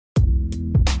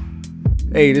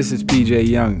Hey, this is PJ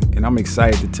Young, and I'm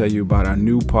excited to tell you about our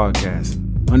new podcast,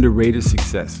 Underrated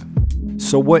Success.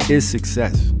 So what is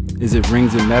success? Is it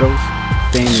rings and medals,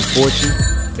 fame and fortune?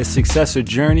 Is success a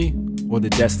journey or the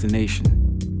destination?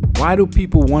 Why do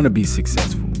people want to be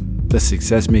successful? Does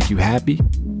success make you happy?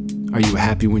 Are you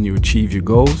happy when you achieve your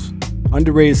goals?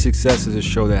 Underrated Success is a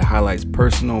show that highlights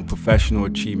personal and professional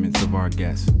achievements of our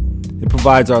guests. It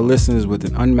provides our listeners with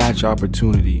an unmatched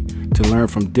opportunity to learn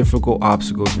from difficult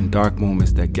obstacles and dark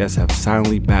moments that guests have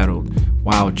silently battled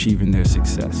while achieving their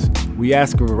success. We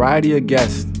ask a variety of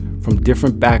guests from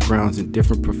different backgrounds and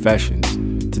different professions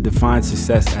to define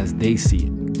success as they see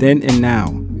it, then and now,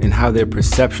 and how their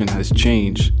perception has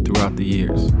changed throughout the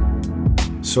years.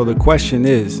 So the question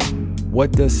is,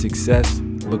 what does success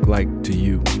look like to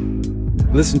you?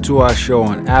 Listen to our show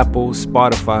on Apple,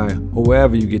 Spotify, or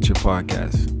wherever you get your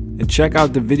podcasts. And check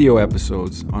out the video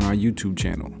episodes on our YouTube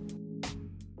channel.